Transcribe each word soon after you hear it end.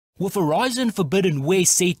With Horizon Forbidden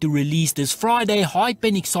West set to release this Friday, hype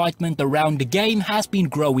and excitement around the game has been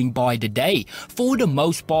growing by the day. For the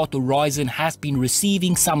most part, Horizon has been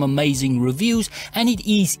receiving some amazing reviews, and it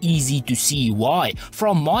is easy to see why.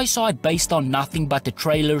 From my side, based on nothing but the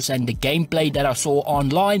trailers and the gameplay that I saw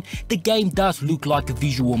online, the game does look like a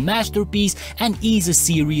visual masterpiece and is a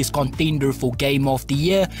serious contender for Game of the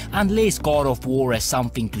Year, unless God of War has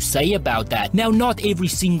something to say about that. Now, not every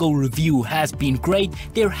single review has been great.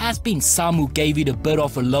 There has been some who gave it a bit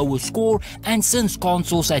of a lower score, and since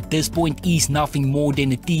consoles at this point is nothing more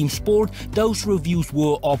than a team sport, those reviews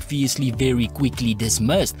were obviously very quickly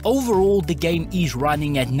dismissed. Overall, the game is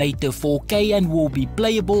running at native 4K and will be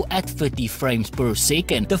playable at 30 frames per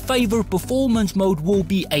second. The favored performance mode will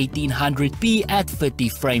be 1800p at 30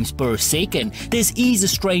 frames per second. This is a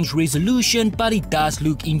strange resolution, but it does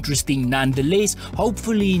look interesting nonetheless.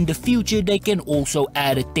 Hopefully in the future they can also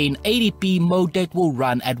add a 1080p mode that will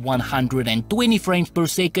run at 120 frames per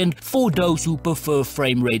second for those who prefer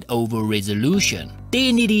frame rate over resolution.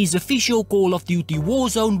 Then it is official, Call of Duty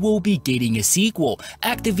Warzone will be getting a sequel.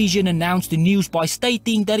 Activision announced the news by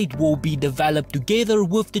stating that it will be developed together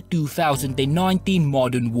with the 2019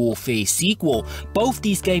 Modern Warfare sequel. Both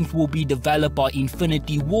these games will be developed by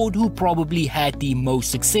Infinity Ward, who probably had the most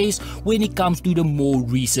success when it comes to the more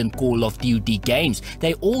recent Call of Duty games.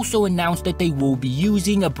 They also announced that they will be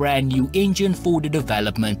using a brand new engine for the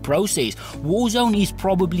development process. Warzone is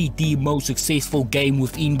probably the most successful game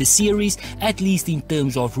within the series, at least in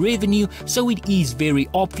terms of revenue, so it is very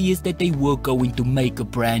obvious that they were going to make a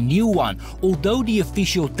brand new one. Although the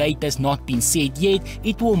official date has not been set yet,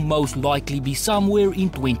 it will most likely be somewhere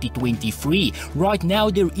in 2023. Right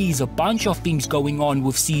now there is a bunch of things going on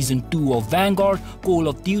with Season 2 of Vanguard, Call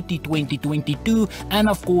of Duty 2022, and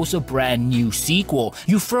of course a brand new sequel.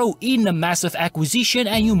 You throw in a massive acquisition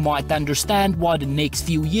and you might understand why the next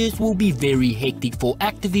few years will be very hectic for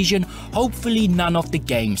Activision. Hopefully none of the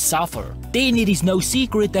games suffer. Then it is no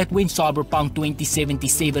secret that when Cyberpunk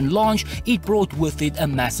 2077 launched, it brought with it a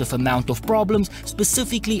massive amount of problems,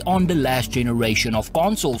 specifically on the last generation of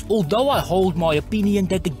consoles. Although I hold my opinion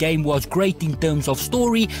that the game was great in terms of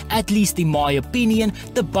story, at least in my opinion,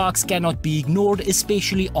 the bugs cannot be ignored,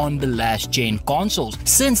 especially on the last gen consoles.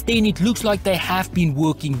 Since then it looks like they have been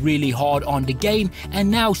working really hard on the game,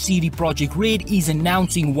 and now CD Projekt Red is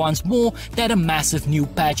announcing once more that a massive new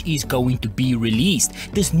patch is going to be released.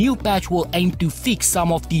 This new patch will aim to fix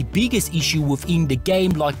some of the biggest issues within the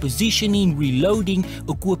game, like positioning, reloading,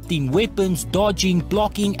 equipping weapons, dodging,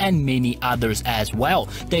 blocking, and many others as well.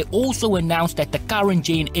 They also announced that the current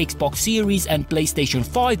gen Xbox Series and PlayStation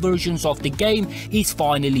 5 versions of the game is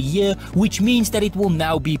finally here, which means that it will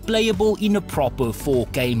now be playable in a proper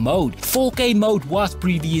 4K mode. 4K mode was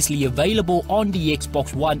previously available on the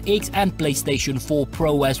Xbox One X and PlayStation 4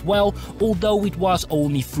 Pro as well, although it was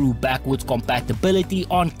only through backwards compatibility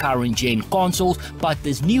on current gen consoles, but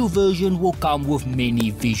this new version will come with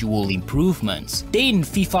many visual improvements. Then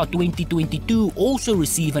FIFA 2022 also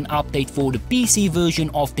received an update for the PC version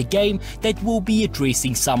of the game that will be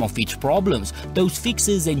addressing some of its problems. Those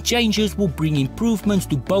fixes and changes will bring improvements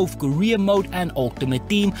to both career mode and ultimate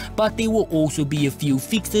team, but there will also be a few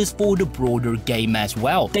fixes for the broader game as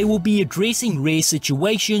well. They will be addressing rare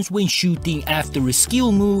situations when shooting after a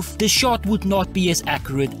skill move. The shot would not be as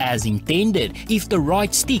accurate as intended. If the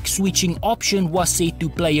right stick switching option was set to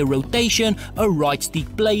player rotation, a right stick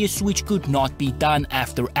player switch could not be done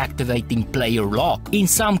after activating player lock. In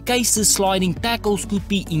some cases, sliding tackles could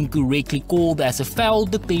be incorrectly called as a foul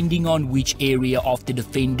depending on which area of the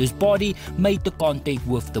defender's body made the contact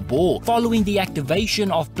with the ball. Following the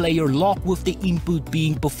activation of player lock with the input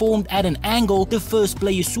being performed at an angle, the first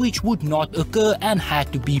player switch would not occur and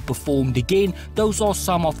had to be performed again. Those are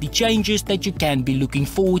some of the changes that you can be looking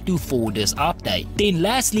forward to for this update. Then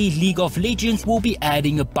lastly, League of Legends will be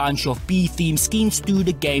adding a bunch of B-themed skins to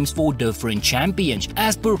the games for different champions.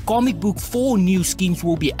 As per comic book, 4 new skins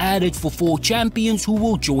will be added for 4 champions who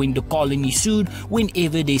will join the colony soon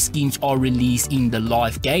whenever their skins are released in the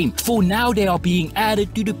live game. For now, they are being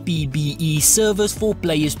added to the PBE servers for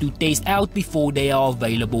players to test out before they are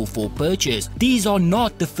available for purchase. These are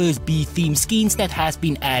not the first B-themed skins that has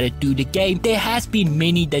been added to the game. There has been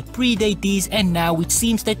many that predate these, and now it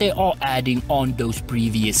seems that they are adding on those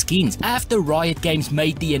previous skins. After Riot Games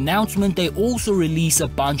made the announcement, they also released a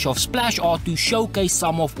bunch of splash art to showcase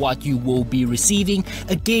some of what you will be receiving.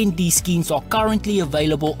 Again, these skins are currently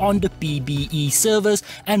available on the PBE servers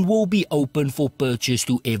and will be open for purchase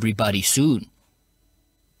to everybody soon.